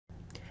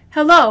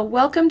Hello,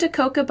 welcome to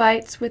COCA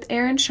Bytes with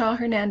Erin Shaw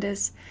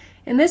Hernandez.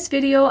 In this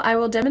video, I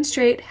will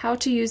demonstrate how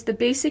to use the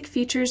basic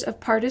features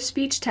of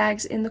part-of-speech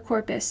tags in the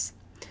corpus.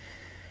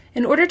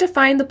 In order to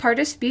find the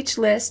part-of-speech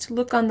list,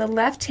 look on the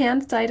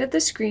left-hand side of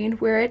the screen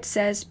where it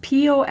says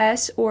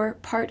POS or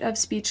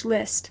part-of-speech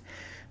list.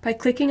 By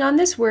clicking on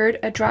this word,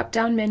 a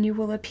drop-down menu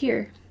will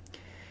appear.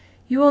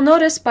 You will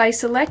notice by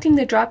selecting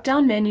the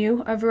drop-down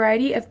menu a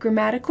variety of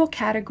grammatical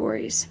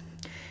categories.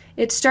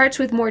 It starts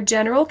with more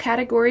general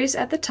categories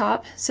at the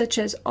top, such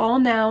as all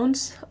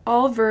nouns,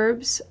 all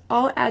verbs,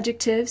 all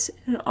adjectives,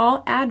 and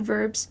all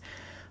adverbs,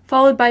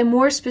 followed by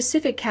more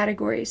specific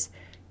categories,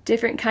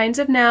 different kinds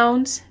of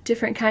nouns,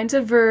 different kinds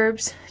of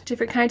verbs,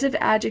 different kinds of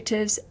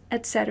adjectives,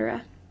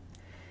 etc.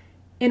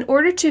 In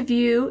order to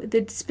view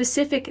the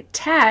specific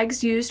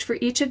tags used for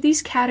each of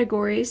these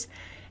categories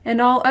and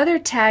all other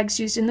tags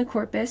used in the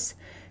corpus,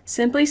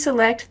 simply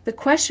select the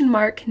question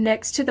mark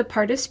next to the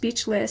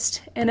part-of-speech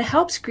list and a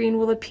help screen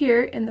will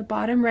appear in the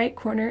bottom right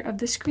corner of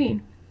the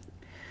screen.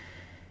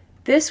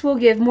 This will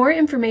give more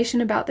information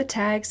about the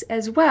tags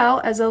as well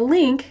as a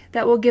link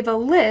that will give a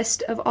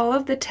list of all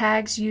of the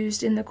tags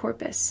used in the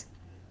corpus.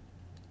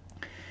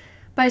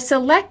 By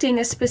selecting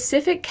a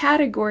specific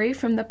category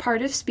from the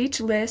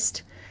part-of-speech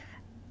list,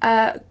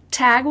 a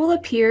tag will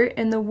appear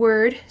in the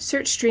word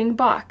search string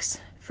box.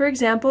 For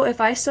example,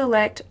 if I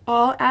select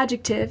all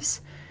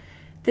adjectives,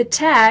 the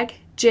tag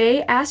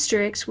J**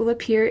 will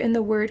appear in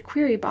the word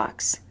query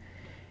box.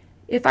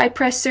 If I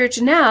press search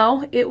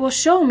now, it will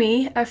show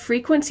me a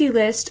frequency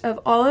list of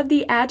all of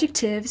the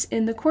adjectives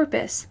in the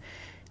corpus.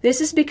 This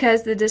is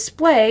because the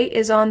display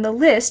is on the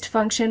list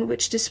function,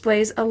 which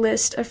displays a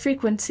list of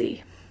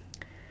frequency.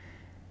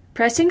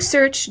 Pressing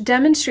search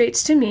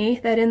demonstrates to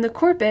me that in the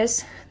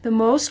corpus, the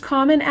most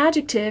common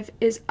adjective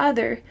is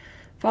other,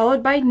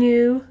 followed by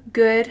new,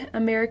 good,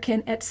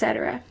 American,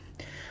 etc.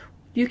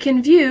 You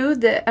can view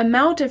the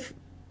amount of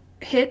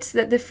hits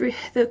that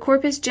the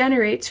corpus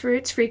generates for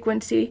its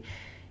frequency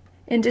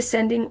in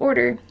descending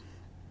order.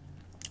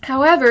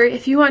 However,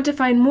 if you want to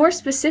find more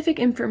specific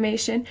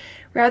information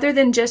rather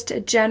than just a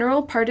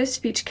general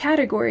part-of-speech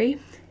category,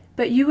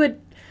 but you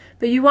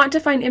want to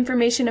find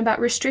information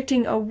about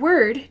restricting a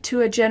word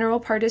to a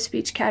general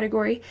part-of-speech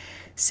category,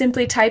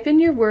 simply type in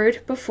your word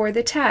before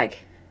the tag.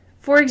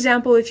 For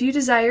example, if you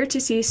desire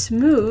to see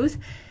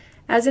smooth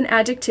as an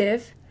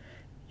adjective,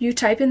 you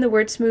type in the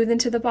word smooth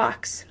into the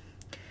box.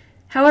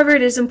 However,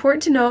 it is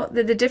important to note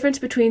that the difference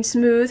between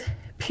smooth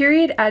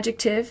period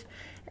adjective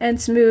and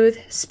smooth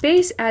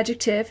space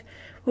adjective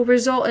will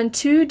result in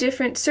two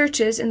different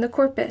searches in the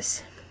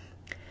corpus.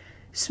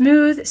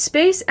 Smooth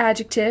space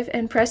adjective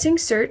and pressing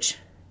search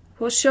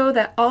will show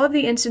that all of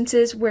the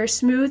instances where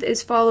smooth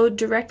is followed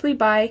directly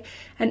by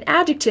an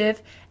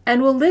adjective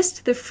and will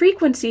list the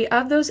frequency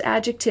of those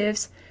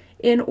adjectives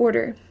in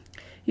order.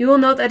 You will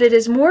note that it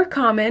is more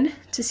common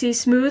to see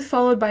smooth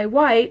followed by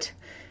white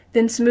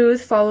than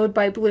smooth followed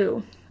by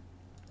blue.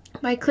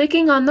 By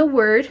clicking on the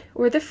word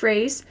or the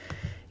phrase,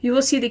 you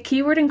will see the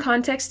keyword and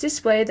context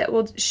display that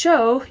will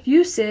show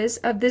uses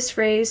of this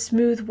phrase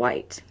smooth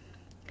white.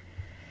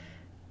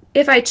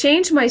 If I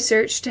change my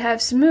search to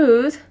have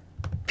smooth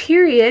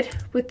period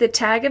with the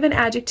tag of an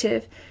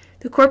adjective,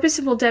 the corpus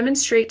will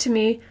demonstrate to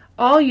me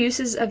all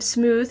uses of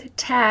smooth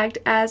tagged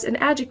as an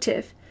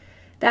adjective.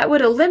 That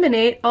would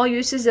eliminate all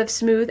uses of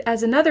smooth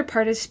as another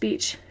part of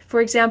speech.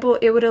 For example,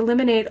 it would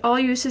eliminate all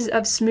uses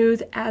of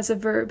smooth as a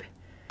verb.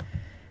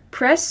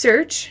 Press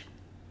search,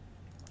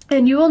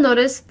 and you will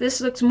notice this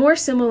looks more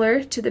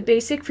similar to the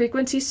basic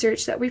frequency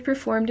search that we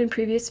performed in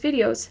previous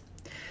videos.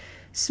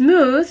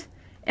 Smooth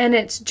and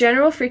its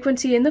general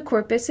frequency in the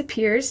corpus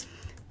appears,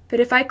 but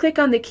if I click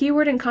on the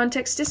keyword and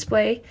context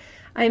display,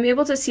 I am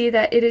able to see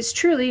that it is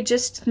truly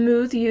just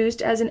smooth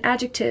used as an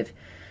adjective,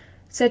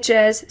 such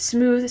as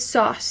smooth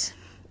sauce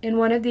in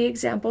one of the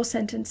example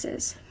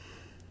sentences.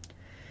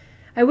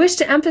 I wish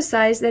to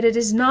emphasize that it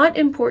is not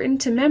important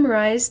to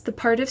memorize the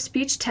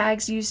part-of-speech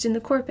tags used in the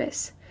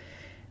corpus.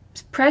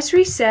 Press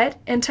reset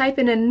and type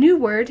in a new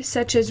word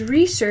such as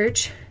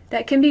research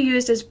that can be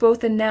used as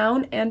both a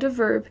noun and a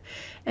verb,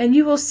 and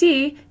you will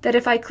see that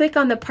if I click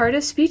on the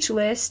part-of-speech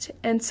list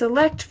and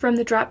select from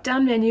the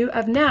drop-down menu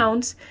of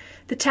nouns,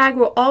 the tag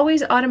will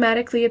always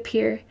automatically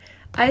appear.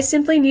 I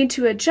simply need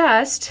to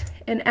adjust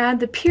and add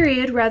the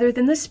period rather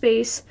than the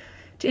space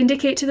to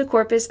indicate to the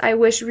corpus I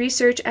wish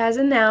research as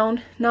a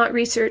noun, not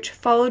research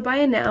followed by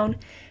a noun,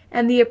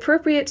 and the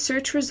appropriate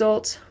search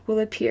results will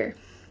appear.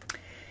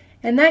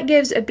 And that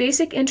gives a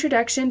basic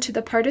introduction to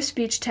the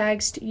part-of-speech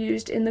tags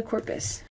used in the corpus.